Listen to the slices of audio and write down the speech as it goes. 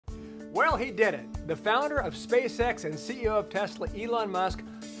Well, he did it. The founder of SpaceX and CEO of Tesla, Elon Musk,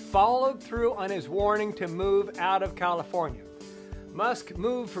 followed through on his warning to move out of California. Musk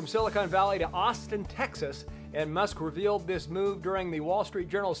moved from Silicon Valley to Austin, Texas, and Musk revealed this move during the Wall Street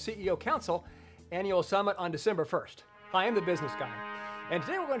Journal CEO Council annual summit on December 1st. Hi, I'm the business guy. And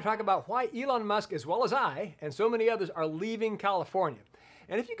today we're going to talk about why Elon Musk, as well as I, and so many others, are leaving California.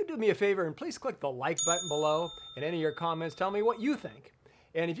 And if you could do me a favor and please click the like button below, and any of your comments tell me what you think.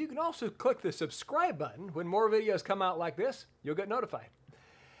 And if you can also click the subscribe button, when more videos come out like this, you'll get notified.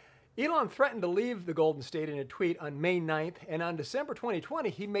 Elon threatened to leave the Golden State in a tweet on May 9th, and on December 2020,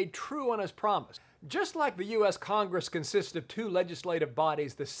 he made true on his promise. Just like the U.S. Congress consists of two legislative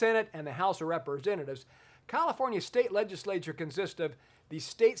bodies, the Senate and the House of Representatives, California State Legislature consists of the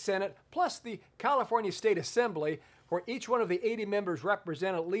State Senate plus the California State Assembly, where each one of the 80 members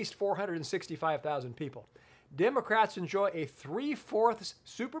represent at least 465,000 people. Democrats enjoy a 3/4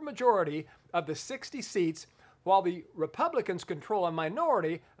 supermajority of the 60 seats, while the Republicans control a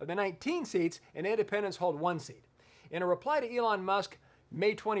minority of the 19 seats and independents hold 1 seat. In a reply to Elon Musk's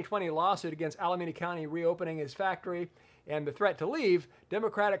May 2020 lawsuit against Alameda County reopening his factory and the threat to leave,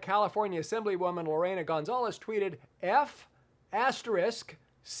 Democratic California Assemblywoman Lorena Gonzalez tweeted F***CK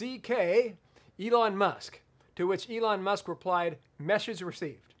Elon Musk, to which Elon Musk replied, "Message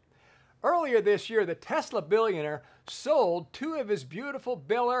received." Earlier this year, the Tesla billionaire sold 2 of his beautiful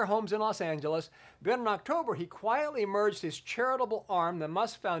Bel Air homes in Los Angeles. Then in October, he quietly merged his charitable arm, the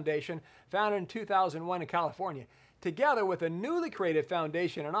Musk Foundation, founded in 2001 in California, together with a newly created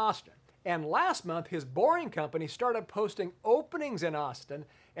foundation in Austin. And last month, his Boring Company started posting openings in Austin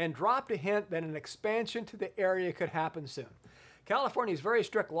and dropped a hint that an expansion to the area could happen soon. California's very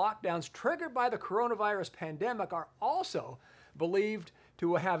strict lockdowns triggered by the coronavirus pandemic are also believed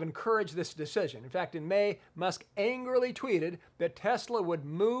to have encouraged this decision. In fact, in May, Musk angrily tweeted that Tesla would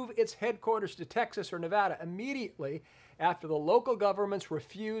move its headquarters to Texas or Nevada immediately after the local governments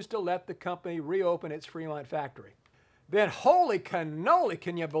refused to let the company reopen its Fremont factory. Then, holy cannoli,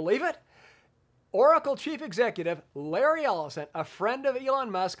 can you believe it? Oracle chief executive Larry Ellison, a friend of Elon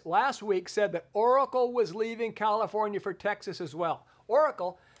Musk, last week said that Oracle was leaving California for Texas as well.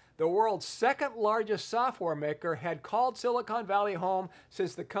 Oracle, the world's second largest software maker, had called Silicon Valley home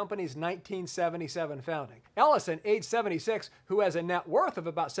since the company's 1977 founding. Ellison, age 76, who has a net worth of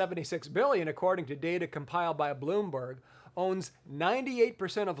about $76 billion according to data compiled by Bloomberg, owns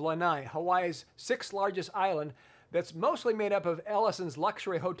 98% of Lanai, Hawaii's 6th largest island, that's mostly made up of Ellison's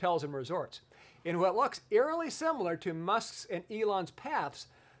luxury hotels and resorts. In what looks eerily similar to Musk's and Elon's paths,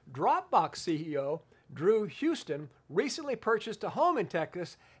 Dropbox CEO Drew Houston recently purchased a home in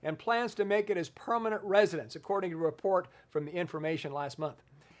Texas and plans to make it his permanent residence, according to a report from The Information last month.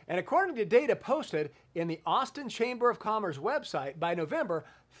 And according to data posted in the Austin Chamber of Commerce website, by November,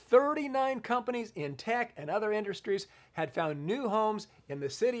 39 companies in tech and other industries had found new homes in the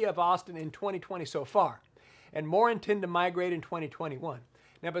city of Austin in 2020 so far, and more intend to migrate in 2021.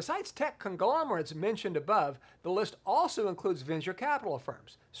 Now, besides tech conglomerates mentioned above, the list also includes venture capital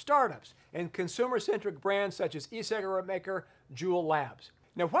firms, startups, and consumer-centric brands such as e-cigarette maker Juul Labs.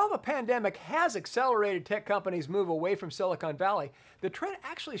 Now, while the pandemic has accelerated tech companies' move away from Silicon Valley, the trend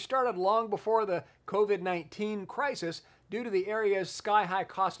actually started long before the COVID-19 crisis due to the area's sky-high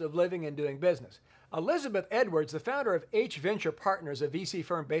cost of living and doing business. Elizabeth Edwards, the founder of H Venture Partners, a VC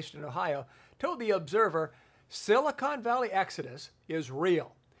firm based in Ohio, told The Observer, Silicon Valley exodus is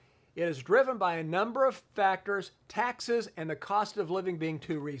real. It is driven by a number of factors, taxes, and the cost of living being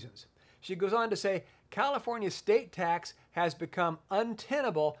 2 reasons. She goes on to say, California's state tax has become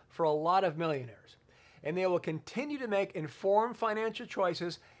untenable for a lot of millionaires, and they will continue to make informed financial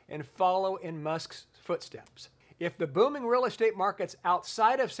choices and follow in Musk's footsteps. If the booming real estate markets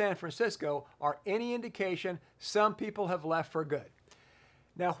outside of San Francisco are any indication, some people have left for good.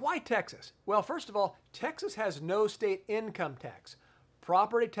 Now, why Texas? Well, first of all, Texas has no state income tax.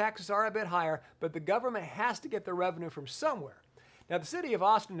 Property taxes are a bit higher, but the government has to get the revenue from somewhere. Now, the city of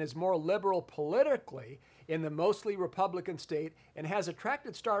Austin is more liberal politically in the mostly Republican state and has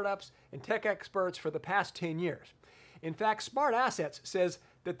attracted startups and tech experts for the past 10 years. In fact, Smart Assets says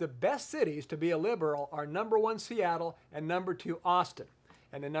that the best cities to be a liberal are #1 Seattle and #2 Austin,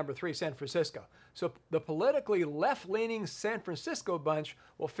 and then #3 San Francisco. So the politically left-leaning San Francisco bunch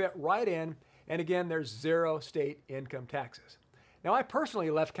will fit right in, and again, there's 0 state income taxes. Now, I personally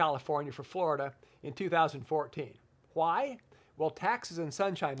left California for Florida in 2014. Why? Well, taxes and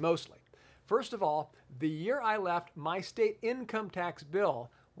sunshine mostly. First of all, the year I left, my state income tax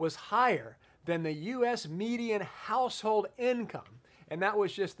bill was higher than the U.S. median household income, and that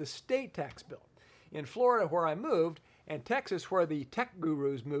was just the state tax bill. In Florida, where I moved, And Texas, where the tech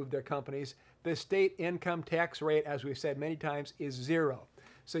gurus moved their companies, the state income tax rate, as we've said many times, is 0.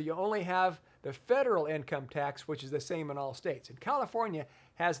 So you only have the federal income tax, which is the same in all states. And California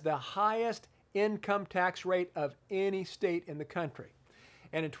has the highest income tax rate of any state in the country.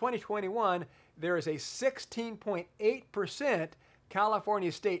 And in 2021, there is a 16.8%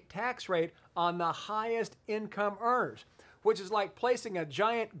 California state tax rate on the highest income earners, which is like placing a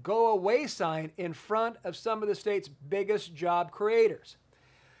giant go-away sign in front of some of the state's biggest job creators.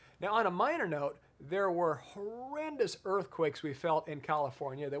 Now, on a minor note, there were horrendous earthquakes we felt in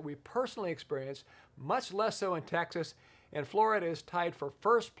California that we personally experienced, much less so in Texas, and Florida is tied for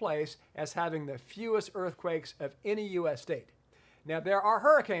first place as having the fewest earthquakes of any U.S. state. Now, there are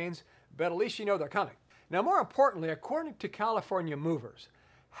hurricanes, but at least you know they're coming. Now, more importantly, according to California Movers,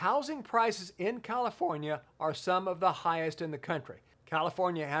 housing prices in California are some of the highest in the country.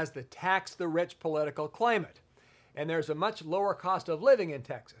 California has the tax-the-rich political climate, and there's a much lower cost of living in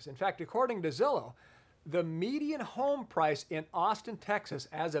Texas. In fact, according to Zillow, the median home price in Austin, Texas,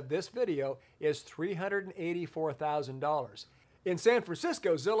 as of this video, is $384,000. In San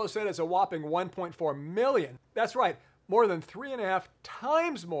Francisco, Zillow said it's a whopping $1.4 million. That's right, more than 3.5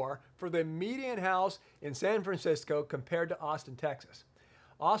 times more for the median house in San Francisco compared to Austin, Texas.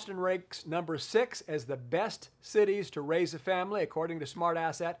 Austin ranks number 6 as the best cities to raise a family, according to Smart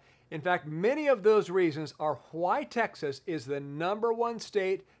Asset. In fact, many of those reasons are why Texas is the number 1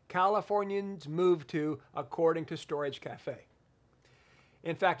 state Californians move to, according to Storage Cafe.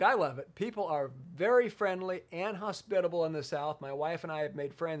 In fact, I love it. People are very friendly and hospitable in the South. My wife and I have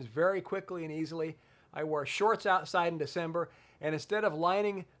made friends very quickly and easily. I wear shorts outside in December, and instead of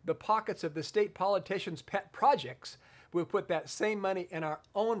lining the pockets of the state politicians' pet projects, we'll put that same money in our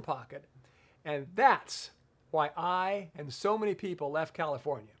own pocket. And that's why I and so many people left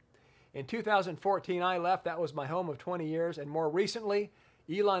California. In 2014, I left. That was my home of 20 years. And more recently,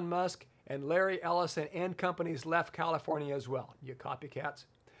 Elon Musk and Larry Ellison and companies left California as well. You copycats.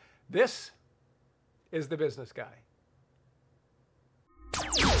 This is The Business Guy.